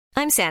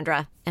I'm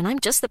Sandra, and I'm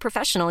just the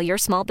professional your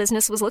small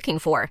business was looking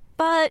for.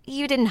 But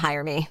you didn't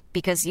hire me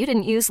because you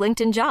didn't use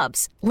LinkedIn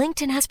Jobs.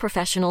 LinkedIn has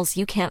professionals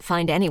you can't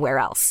find anywhere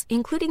else,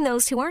 including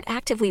those who aren't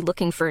actively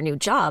looking for a new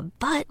job,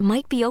 but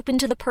might be open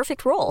to the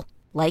perfect role,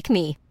 like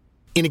me.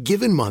 In a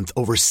given month,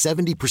 over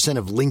 70%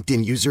 of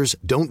LinkedIn users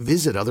don't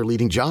visit other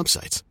leading job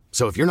sites.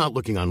 So if you're not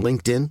looking on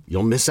LinkedIn,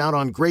 you'll miss out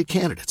on great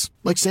candidates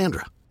like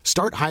Sandra.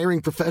 Start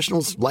hiring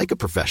professionals like a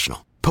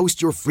professional.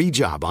 Post your free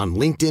job on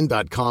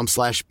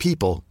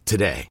linkedin.com/people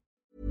today.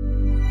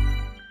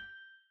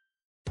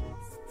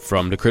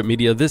 From Decrypt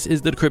Media, this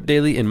is the Decrypt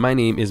Daily, and my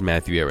name is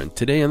Matthew Aaron.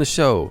 Today on the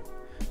show,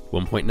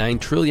 $1.9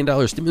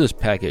 trillion stimulus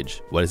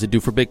package. What does it do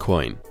for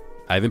Bitcoin?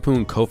 Ivan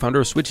Poon, co-founder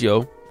of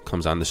Switcheo,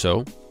 comes on the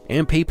show.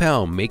 And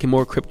PayPal making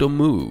more crypto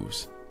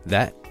moves.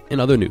 That and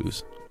other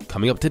news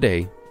coming up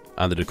today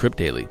on the Decrypt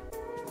Daily.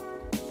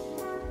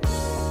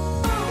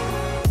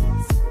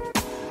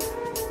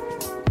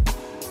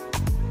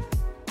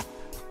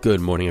 Good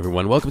morning,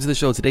 everyone. Welcome to the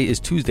show. Today is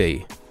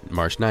Tuesday,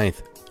 March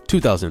 9th,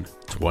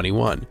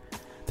 2021.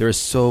 There is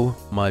so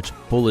much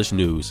bullish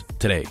news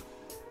today.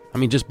 I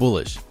mean, just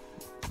bullish.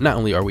 Not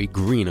only are we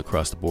green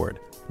across the board,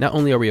 not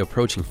only are we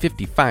approaching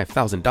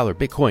 $55,000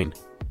 Bitcoin,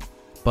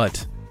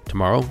 but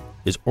tomorrow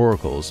is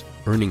Oracle's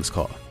earnings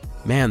call.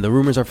 Man, the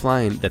rumors are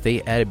flying that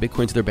they added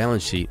Bitcoin to their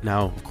balance sheet.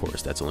 Now, of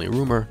course, that's only a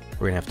rumor.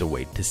 We're going to have to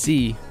wait to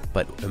see,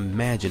 but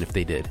imagine if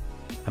they did.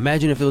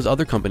 Imagine if it was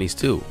other companies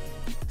too.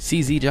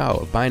 CZ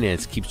Zhao of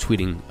Binance keeps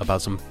tweeting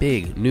about some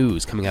big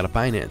news coming out of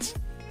Binance.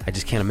 I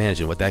just can't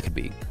imagine what that could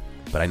be,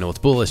 but I know it's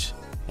bullish.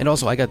 And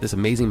also, I got this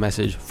amazing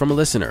message from a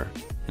listener,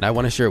 and I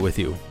want to share it with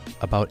you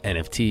about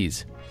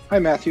NFTs. Hi,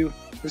 Matthew.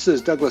 This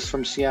is Douglas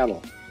from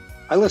Seattle.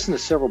 I listen to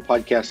several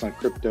podcasts on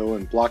crypto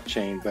and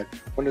blockchain, but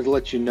wanted to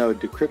let you know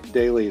Decrypt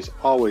Daily is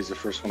always the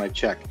first one I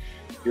check.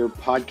 Your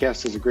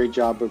podcast does a great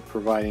job of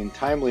providing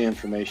timely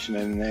information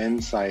and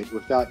insight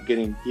without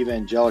getting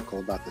evangelical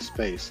about the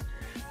space.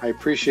 I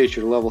appreciate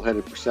your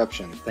level-headed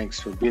perception. Thanks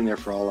for being there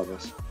for all of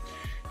us.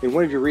 In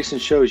one of your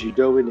recent shows, you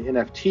dove into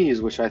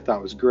NFTs, which I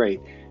thought was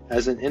great.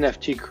 As an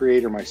NFT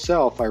creator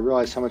myself, I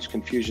realize how much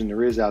confusion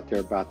there is out there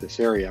about this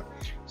area.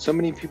 So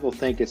many people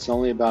think it's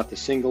only about the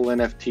single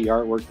NFT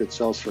artwork that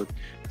sells for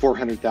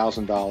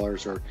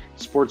 $400,000 or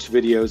sports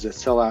videos that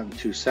sell out in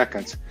 2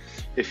 seconds.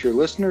 If your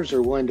listeners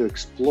are willing to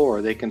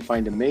explore, they can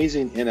find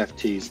amazing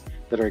NFTs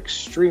that are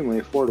extremely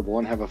affordable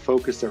and have a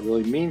focus that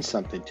really means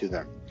something to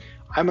them.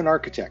 I'm an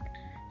architect,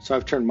 so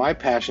I've turned my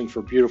passion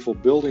for beautiful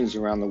buildings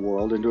around the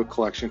world into a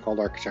collection called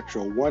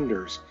Architectural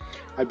Wonders.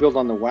 I build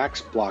on the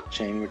Wax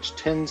blockchain, which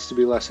tends to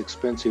be less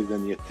expensive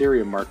than the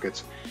Ethereum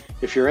markets.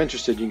 If you're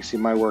interested, you can see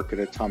my work at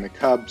Atomic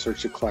Hub,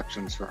 search the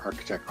collections for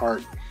architect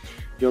art.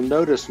 You'll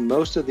notice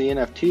most of the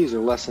NFTs are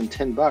less than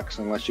 $10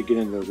 unless you get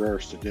into the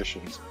rarest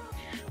editions.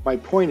 My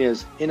point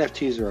is,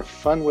 NFTs are a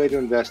fun way to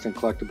invest in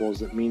collectibles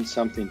that mean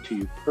something to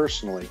you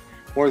personally,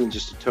 more than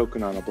just a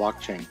token on a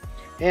blockchain.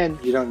 And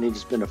you don't need to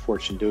spend a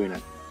fortune doing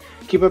it.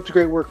 Keep up the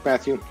great work,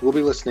 Matthew. We'll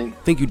be listening.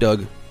 Thank you,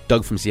 Doug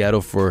from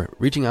Seattle, for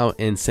reaching out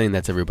and saying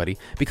that to everybody.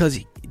 Because,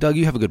 Doug,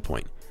 you have a good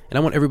point. And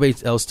I want everybody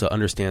else to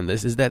understand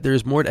this, is that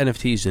there's more to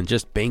NFTs than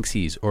just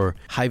Banksy's or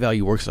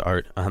high-value works of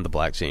art on the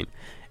blockchain.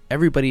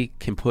 Everybody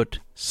can put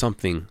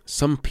something,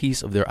 some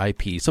piece of their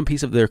IP, some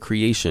piece of their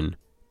creation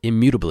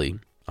immutably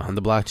on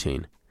the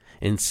blockchain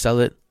and sell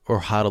it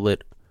or hodl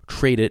it,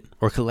 trade it,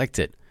 or collect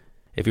it.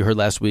 If you heard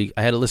last week,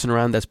 I had a listener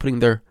around that's putting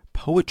their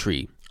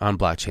poetry on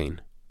blockchain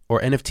or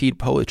NFT'd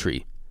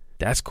poetry.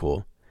 That's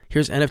cool.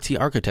 Here's NFT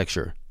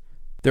architecture.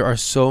 There are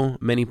so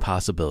many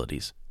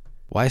possibilities.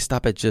 Why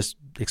stop at just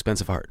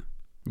expensive art?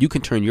 You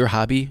can turn your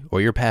hobby or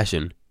your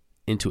passion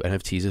into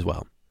NFTs as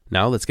well.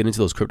 Now let's get into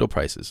those crypto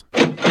prices.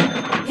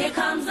 Here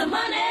comes the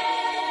money.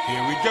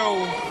 Here we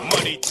go.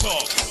 Money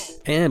talk.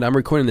 And I'm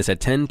recording this at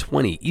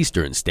 10:20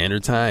 Eastern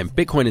Standard Time.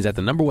 Bitcoin is at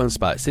the number one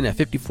spot, sitting at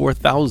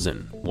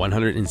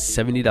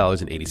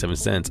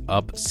 $54,170.87,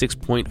 up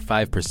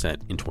 6.5%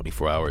 in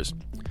 24 hours.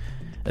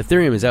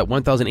 Ethereum is at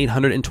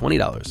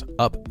 $1,820,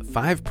 up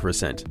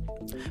 5%.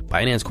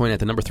 Binance Coin at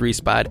the number 3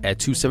 spot at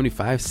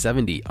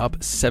 $275.70, up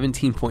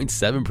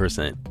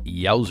 17.7%.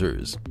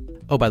 Yowzers.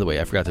 Oh, by the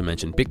way, I forgot to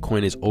mention,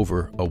 Bitcoin is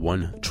over a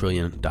 $1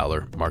 trillion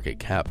market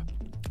cap.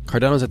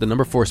 Cardano's at the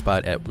number 4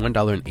 spot at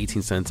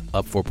 $1.18,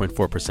 up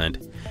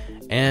 4.4%.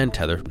 And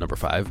Tether, number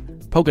 5.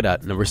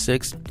 Polkadot, number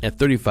 6 at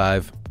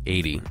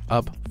 $35.80,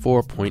 up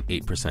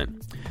 4.8%.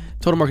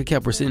 Total market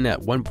cap, we're sitting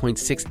at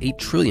 $1.68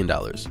 trillion.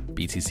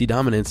 BTC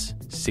dominance,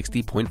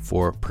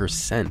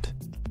 60.4%.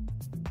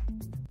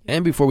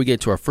 And before we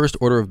get to our first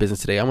order of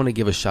business today, I want to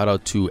give a shout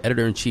out to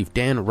Editor-in-Chief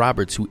Dan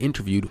Roberts, who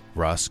interviewed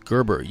Ross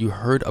Gerber. You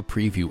heard a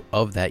preview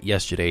of that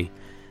yesterday.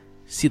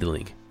 See the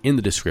link in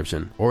the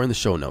description or in the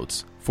show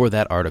notes for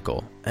that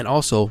article. And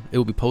also, it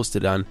will be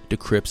posted on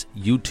Decrypt's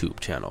YouTube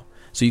channel,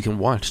 so you can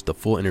watch the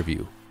full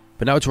interview.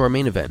 But now to our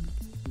main event.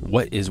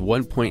 What is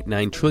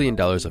 $1.9 trillion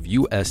of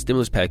U.S.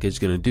 stimulus package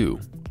going to do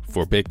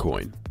for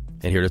Bitcoin?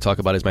 And here to talk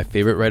about is my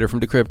favorite writer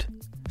from Decrypt,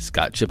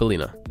 Scott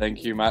Cipollina.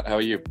 Thank you, Matt. How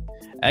are you?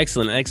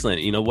 Excellent,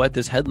 excellent. You know what?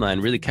 This headline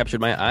really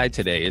captured my eye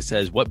today. It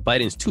says what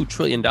Biden's $2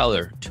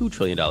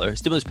 trillion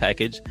stimulus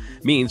package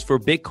means for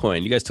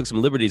Bitcoin. You guys took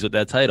some liberties with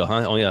that title,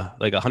 huh? Only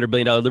like $100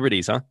 billion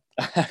liberties, huh?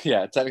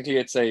 Yeah, technically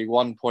it's a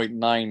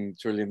 $1.9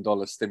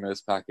 trillion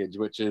stimulus package,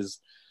 which is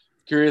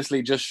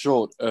curiously just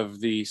short of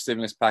the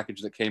stimulus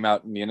package that came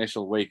out in the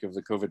initial wake of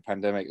the COVID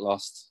pandemic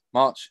last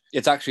March.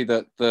 It's actually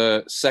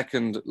the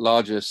second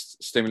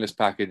largest stimulus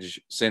package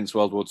since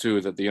World War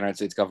II that the United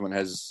States government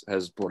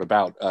has brought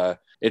about.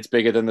 It's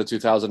bigger than the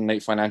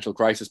 2008 financial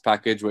crisis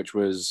package, which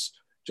was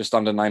just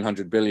under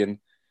 $900 billion.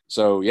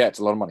 So yeah, it's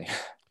a lot of money.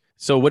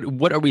 So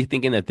what are we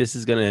thinking that this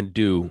is going to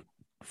do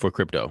for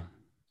crypto?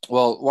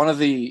 Well,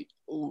 the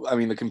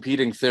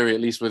competing theory,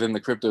 at least within the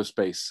crypto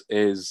space,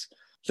 is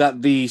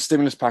that the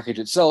stimulus package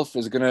itself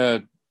is going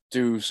to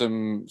do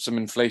some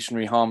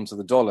inflationary harm to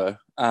the dollar,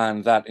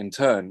 and that in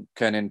turn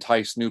can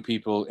entice new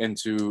people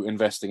into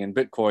investing in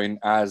Bitcoin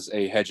as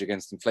a hedge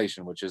against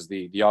inflation, which is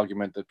the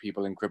argument that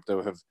people in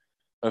crypto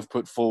have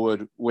put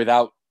forward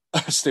without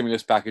a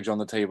stimulus package on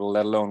the table,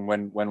 let alone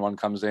when one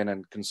comes in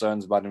and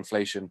concerns about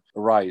inflation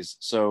arise.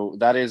 So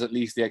that is at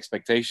least the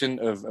expectation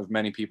of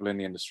many people in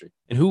the industry.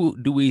 And who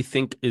do we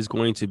think is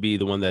going to be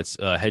the one that's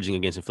hedging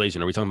against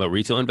inflation? Are we talking about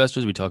retail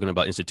investors? Are we talking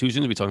about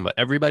institutions? Are we talking about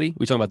everybody? Are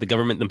we talking about the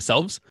government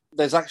themselves?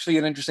 There's actually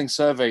an interesting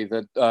survey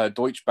that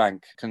Deutsche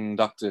Bank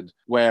conducted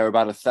where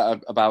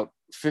about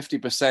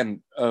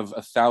 50% of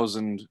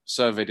 1,000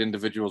 surveyed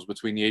individuals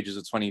between the ages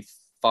of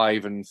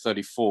 25 and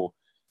 34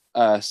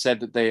 said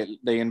that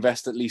they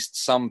invest at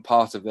least some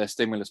part of their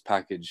stimulus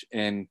package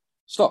in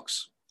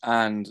stocks.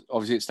 And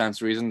obviously it stands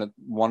to reason that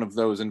one of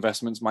those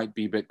investments might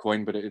be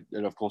Bitcoin, but it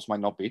of course might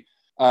not be.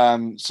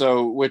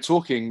 So we're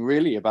talking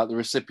really about the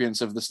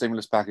recipients of the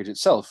stimulus package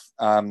itself.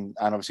 And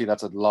obviously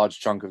that's a large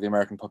chunk of the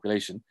American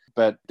population,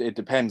 but it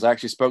depends. I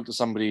actually spoke to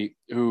somebody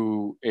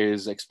who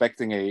is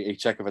expecting a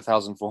check of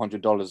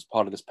 $1,400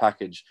 part of this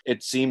package.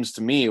 It seems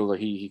to me, although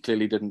he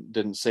clearly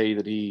didn't say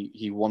that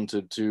he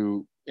wanted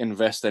to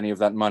invest any of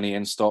that money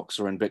in stocks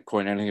or in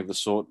Bitcoin, anything of the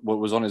sort. What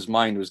was on his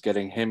mind was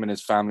getting him and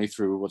his family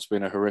through what's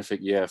been a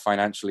horrific year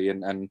financially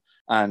and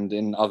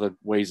in other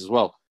ways as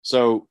well.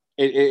 So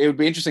it would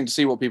be interesting to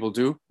see what people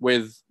do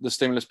with the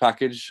stimulus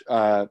package.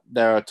 There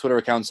are Twitter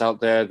accounts out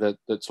there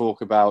that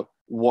talk about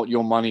what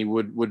your money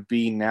would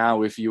be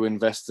now if you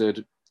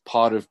invested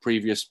part of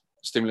previous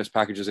stimulus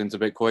packages into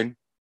Bitcoin.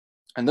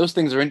 And those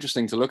things are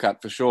interesting to look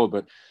at for sure,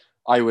 but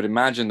I would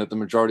imagine that the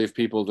majority of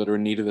people that are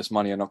in need of this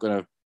money are not going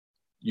to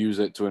use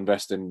it to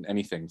invest in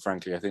anything,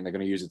 frankly. I think they're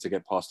going to use it to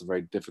get past a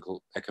very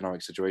difficult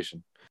economic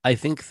situation. I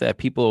think that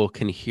people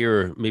can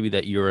hear maybe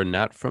that you're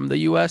not from the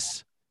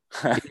U.S.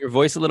 in your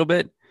voice a little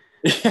bit.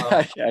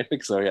 Yeah, I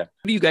think so, yeah.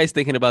 What are you guys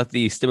thinking about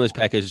the stimulus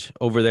package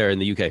over there in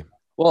the UK?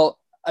 Well,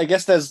 I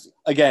guess there's,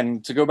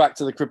 again, to go back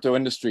to the crypto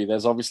industry,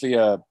 there's obviously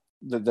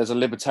there's a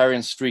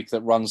libertarian streak that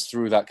runs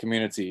through that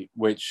community,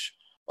 which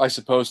I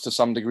suppose to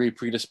some degree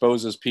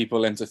predisposes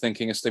people into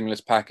thinking a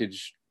stimulus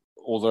package,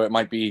 although it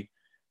might be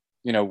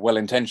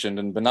well-intentioned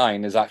and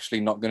benign, is actually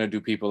not going to do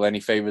people any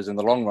favors in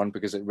the long run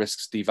because it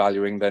risks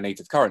devaluing their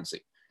native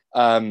currency.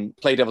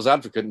 Play devil's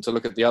advocate, and to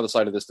look at the other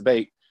side of this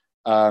debate,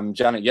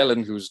 Janet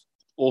Yellen, who's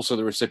also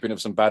the recipient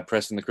of some bad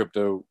press in the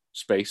crypto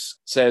space,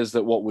 says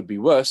that what would be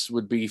worse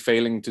would be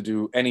failing to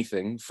do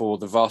anything for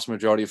the vast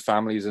majority of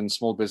families and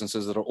small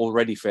businesses that are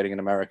already failing in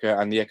America,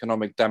 and the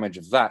economic damage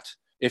of that,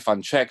 if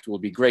unchecked, will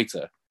be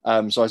greater.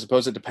 So I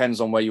suppose it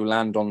depends on where you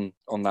land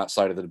on that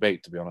side of the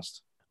debate, to be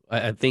honest.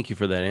 I thank you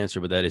for that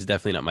answer, but that is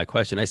definitely not my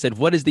question. I said,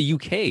 what does the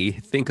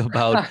UK think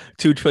about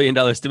 $2 trillion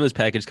stimulus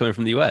package coming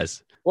from the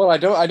US? Well, I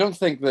don't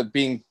think that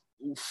being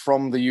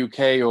from the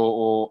UK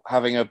or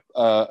having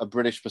a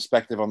British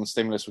perspective on the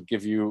stimulus would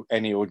give you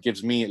any, or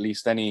gives me at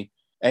least any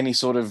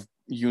sort of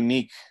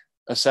unique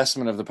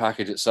assessment of the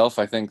package itself.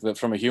 I think that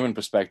from a human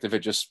perspective, it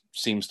just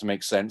seems to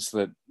make sense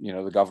that,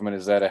 the government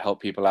is there to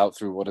help people out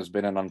through what has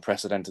been an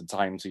unprecedented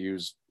time, to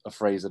use a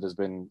phrase that has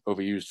been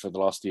overused for the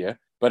last year.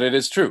 But it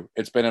is true.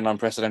 It's been an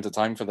unprecedented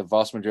time for the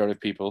vast majority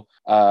of people,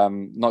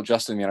 not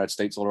just in the United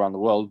States, all around the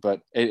world,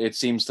 but it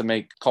seems to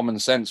make common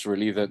sense,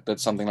 really, that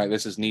something like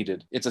this is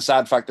needed. It's a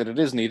sad fact that it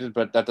is needed,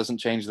 but that doesn't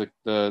change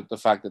the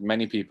fact that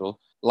many people,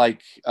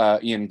 like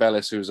Ian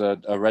Bellis, who's a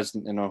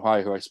resident in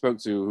Ohio, who I spoke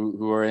to,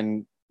 who are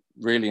in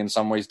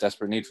some ways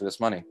desperate need for this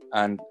money.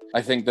 And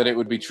I think that it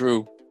would be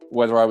true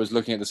whether I was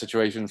looking at the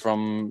situation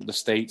from the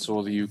States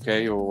or the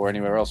UK or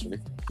anywhere else, really.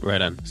 Right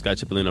on. Scott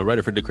Cipollino,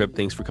 writer for Decrypt.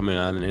 Thanks for coming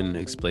on and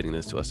explaining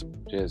this to us.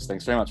 Cheers.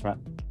 Thanks very much, Matt.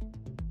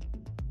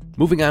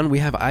 Moving on, we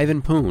have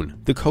Ivan Poon,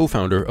 the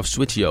co-founder of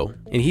Switcheo,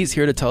 and he's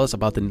here to tell us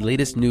about the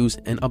latest news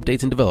and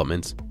updates and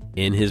developments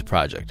in his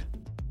project.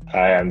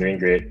 Hi, I'm doing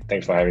great.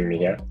 Thanks for having me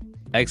here.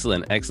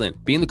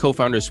 Excellent. Being the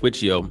co-founder of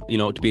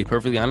Switcheo, to be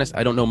perfectly honest,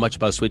 I don't know much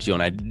about Switcheo,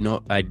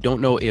 and I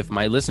don't know if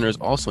my listeners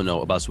also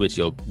know about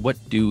Switcheo. What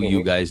do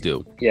you guys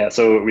do? Yeah,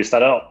 so we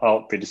started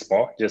out pretty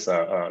small, just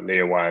a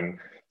layer one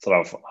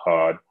sort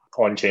of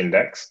on-chain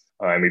DEX,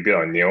 and we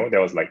built on Neo.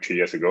 That was like 3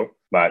 years ago.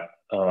 But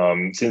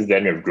since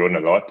then, we've grown a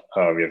lot.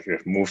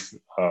 We've moved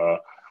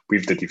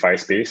with the DeFi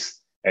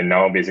space, And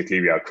now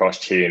basically we are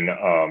cross-chain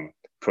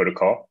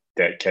protocol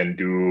that can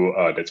do,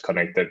 that's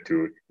connected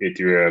to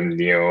Ethereum,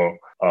 Neo,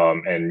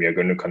 and we are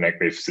going to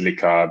connect with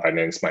Silica,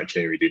 Binance Smart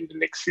Chain within the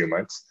next few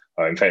months.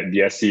 In fact,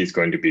 BSC is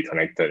going to be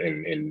connected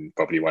in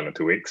probably 1 or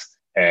 2 weeks.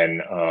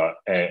 And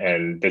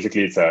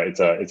basically it's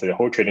a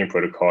whole trading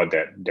protocol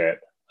that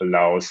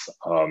allows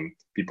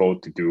people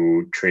to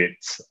do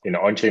trades in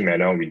an on-chain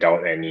manner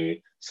without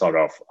any sort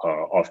of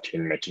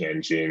off-chain matching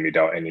engine,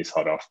 without any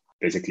sort of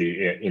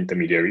basically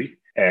intermediary.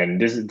 And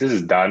this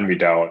is done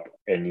without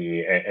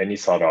any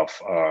sort of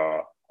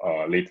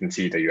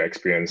latency that you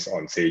experience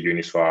on, say,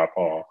 Uniswap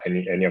or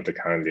any of the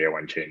current layer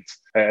 1 chains.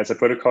 As a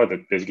protocol,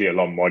 that basically a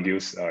lot of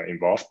modules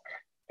involved,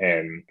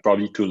 and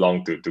probably too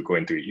long to go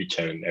into each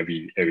and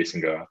every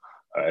single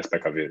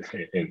aspect of it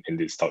in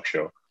this talk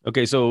show.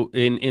 Okay, so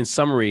in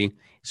summary,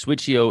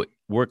 Switcheo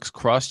works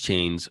cross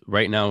chains.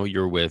 Right now,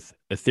 you're with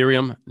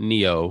Ethereum,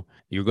 Neo.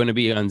 You're going to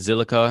be on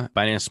Zilliqa,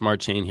 Binance Smart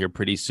Chain here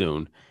pretty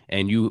soon,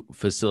 and you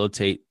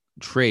facilitate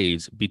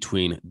trades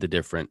between the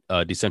different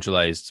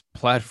decentralized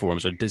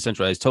platforms or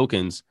decentralized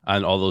tokens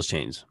on all those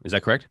chains. Is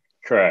that correct?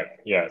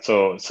 Correct. Yeah.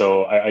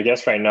 So I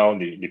guess right now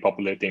the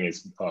popular thing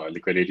is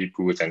liquidity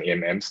pools and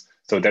AMMs.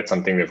 So that's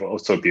something we've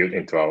also built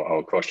into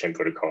our cross-chain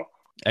protocol.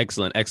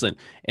 Excellent.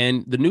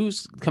 And the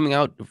news coming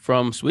out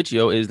from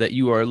Switcheo is that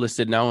you are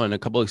listed now on a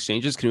couple of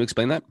exchanges. Can you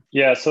explain that?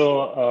 Yeah.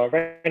 So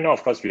right now,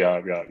 of course, we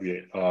are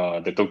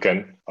the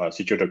token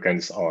Switcheo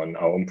tokens on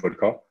our own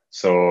protocol.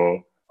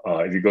 So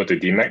if you go to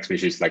DMAX,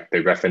 which is like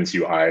the reference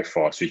UI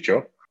for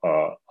Switcheo,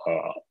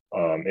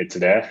 it's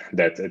there.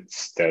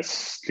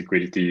 There's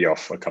liquidity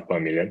of a couple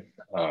of million.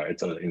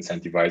 It's an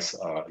incentivized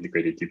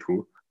liquidity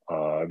pool.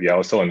 We are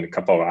also on a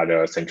couple of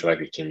other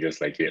centralized exchanges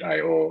like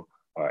Gate.io,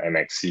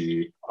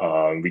 MXC.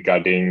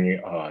 Regarding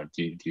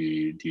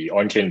the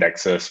on-chain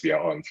dexes, we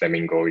are on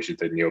Flamingo, which is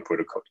the Neo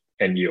protocol,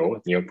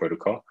 Neo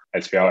protocol,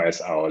 as well as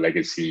our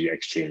legacy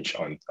exchange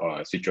on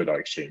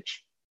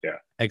Switcheo.exchange. Yeah.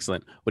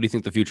 Excellent. What do you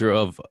think the future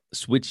of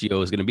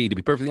Switcheo is going to be? To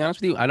be perfectly honest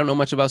with you, I don't know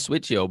much about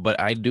Switcheo, but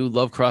I do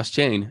love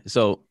cross-chain.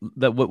 So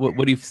what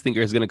do you think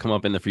is going to come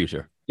up in the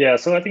future? Yeah,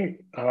 so I think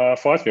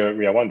for us, we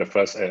are one of the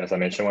first, as I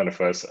mentioned, one of the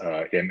first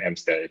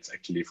AMMs that it's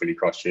actually fully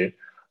cross-chain.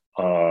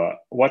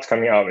 What's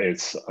coming up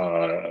is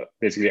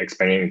basically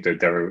expanding into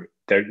the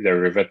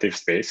derivative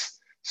space.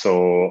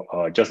 So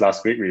just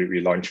last week,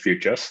 we launched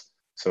futures.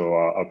 So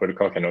our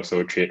protocol can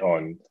also trade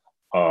on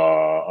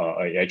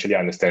it actually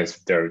understands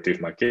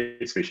derivative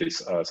markets, which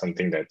is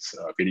something that's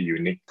pretty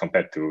unique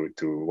compared to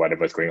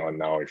whatever's going on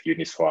now with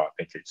Uniswap,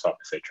 PancakeSwap,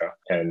 etc.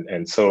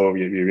 And so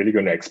we're really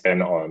going to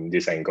expand on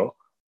this angle.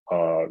 We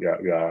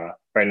are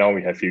right now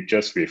we have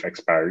futures with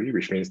expiry,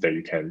 which means that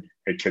you can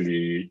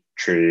actually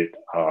trade,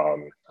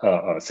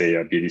 say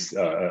a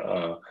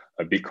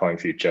Bitcoin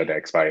future that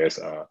expires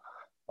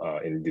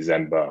in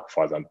December,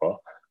 for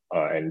example,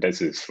 and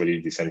this is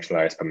fully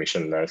decentralized,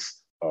 permissionless.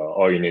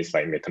 All you need is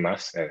like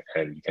MetaMask,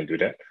 and you can do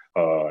that.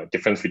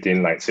 Difference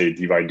between like say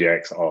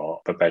DYDX or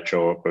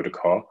Perpetual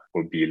protocol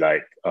would be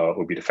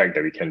the fact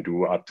that we can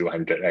do up to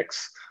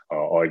 100x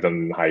or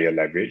even higher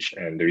leverage.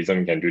 And the reason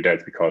we can do that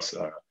is because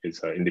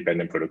it's an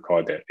independent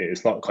protocol that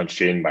is not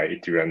constrained by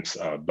Ethereum's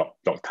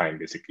block time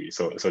basically.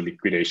 So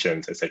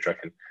liquidations etc.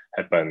 can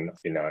happen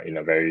in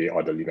a very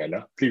orderly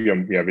manner. We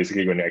are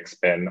basically going to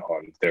expand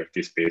on the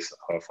derivative space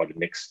for the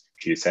next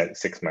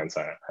 6 months,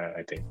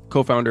 I think.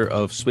 Co-founder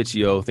of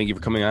Switcheo, thank you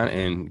for coming on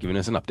and giving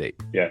us an update.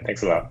 Yeah,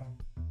 thanks a lot.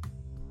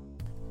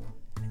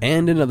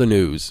 And in other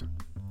news,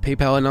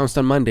 PayPal announced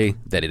on Monday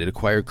that it had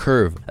acquired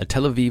Curv, a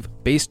Tel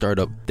Aviv-based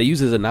startup that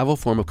uses a novel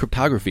form of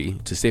cryptography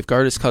to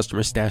safeguard its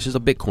customers' stashes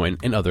of Bitcoin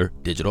and other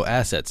digital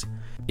assets.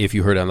 If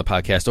you heard on the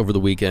podcast over the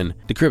weekend,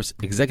 Decrypt's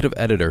executive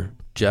editor,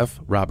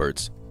 Jeff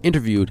Roberts,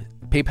 interviewed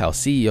PayPal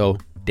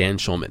CEO Dan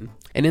Schulman.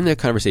 And in their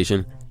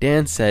conversation,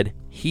 Dan said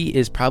he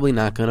is probably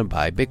not going to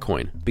buy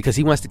Bitcoin because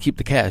he wants to keep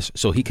the cash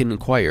so he can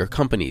acquire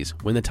companies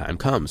when the time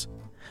comes.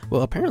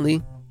 Well,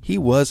 apparently, he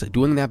was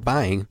doing that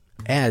buying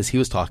as he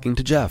was talking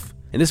to Jeff.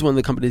 And this is one of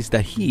the companies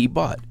that he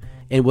bought.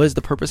 And what is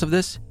the purpose of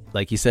this?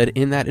 Like he said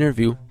in that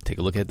interview, take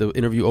a look at the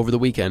interview over the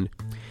weekend,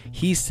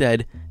 he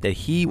said that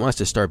he wants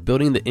to start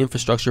building the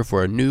infrastructure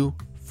for a new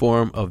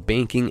form of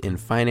banking and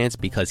finance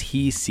because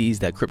he sees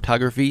that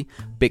cryptography,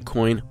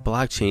 Bitcoin,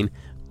 blockchain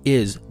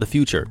is the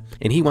future.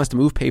 And he wants to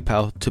move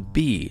PayPal to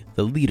be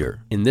the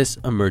leader in this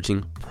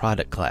emerging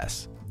product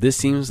class. This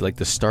seems like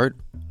the start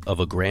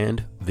of a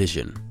grand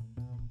vision.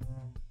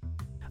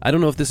 I don't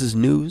know if this is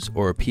news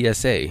or a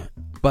PSA,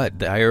 but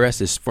the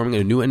IRS is forming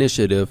a new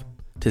initiative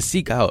to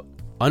seek out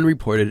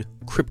unreported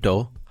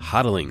crypto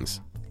hodlings.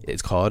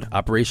 It's called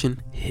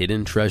Operation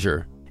Hidden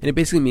Treasure. And it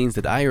basically means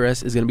that the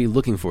IRS is going to be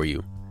looking for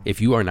you if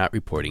you are not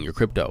reporting your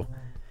crypto.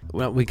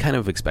 Well, we kind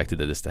of expected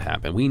this to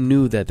happen. We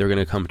knew that they're going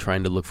to come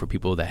trying to look for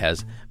people that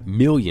has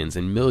millions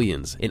and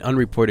millions in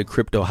unreported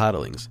crypto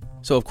hodlings.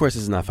 So of course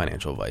this is not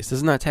financial advice. This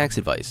is not tax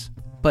advice.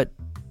 But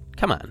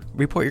come on,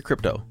 report your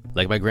crypto.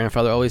 Like my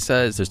grandfather always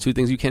says, there's 2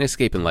 things you can't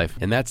escape in life,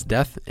 and that's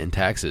death and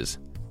taxes.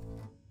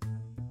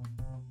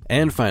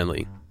 And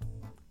finally,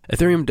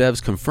 Ethereum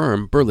devs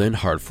confirm Berlin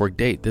hard fork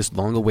date. This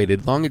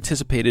long-awaited,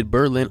 long-anticipated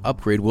Berlin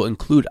upgrade will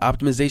include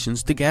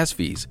optimizations to gas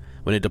fees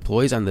when it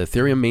deploys on the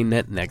Ethereum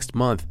mainnet next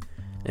month.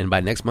 And by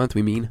next month,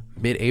 we mean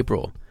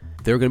mid-April.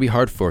 They're going to be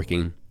hard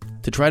forking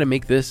to try to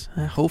make this,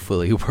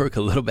 hopefully, work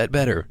a little bit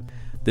better.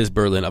 This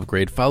Berlin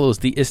upgrade follows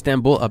the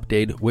Istanbul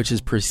update, which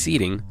is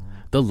preceding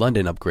the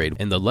London upgrade,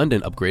 and the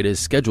London upgrade is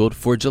scheduled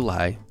for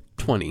July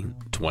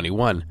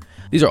 2021.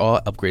 These are all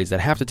upgrades that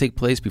have to take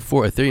place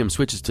before Ethereum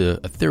switches to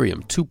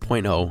Ethereum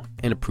 2.0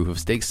 and a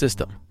proof-of-stake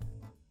system.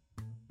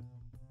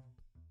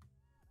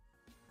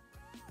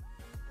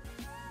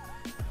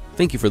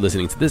 Thank you for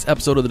listening to this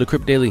episode of the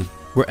Decrypt Daily.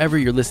 Wherever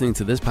you're listening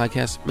to this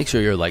podcast, make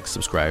sure you're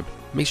subscribe,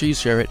 make sure you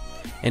share it,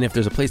 and if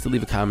there's a place to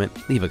leave a comment,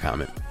 leave a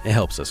comment. It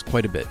helps us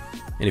quite a bit.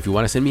 And if you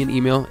want to send me an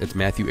email, it's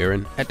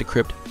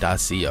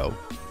matthewaaron@decrypt.co.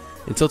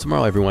 Until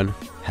tomorrow, everyone,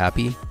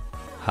 happy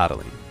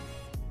hodling.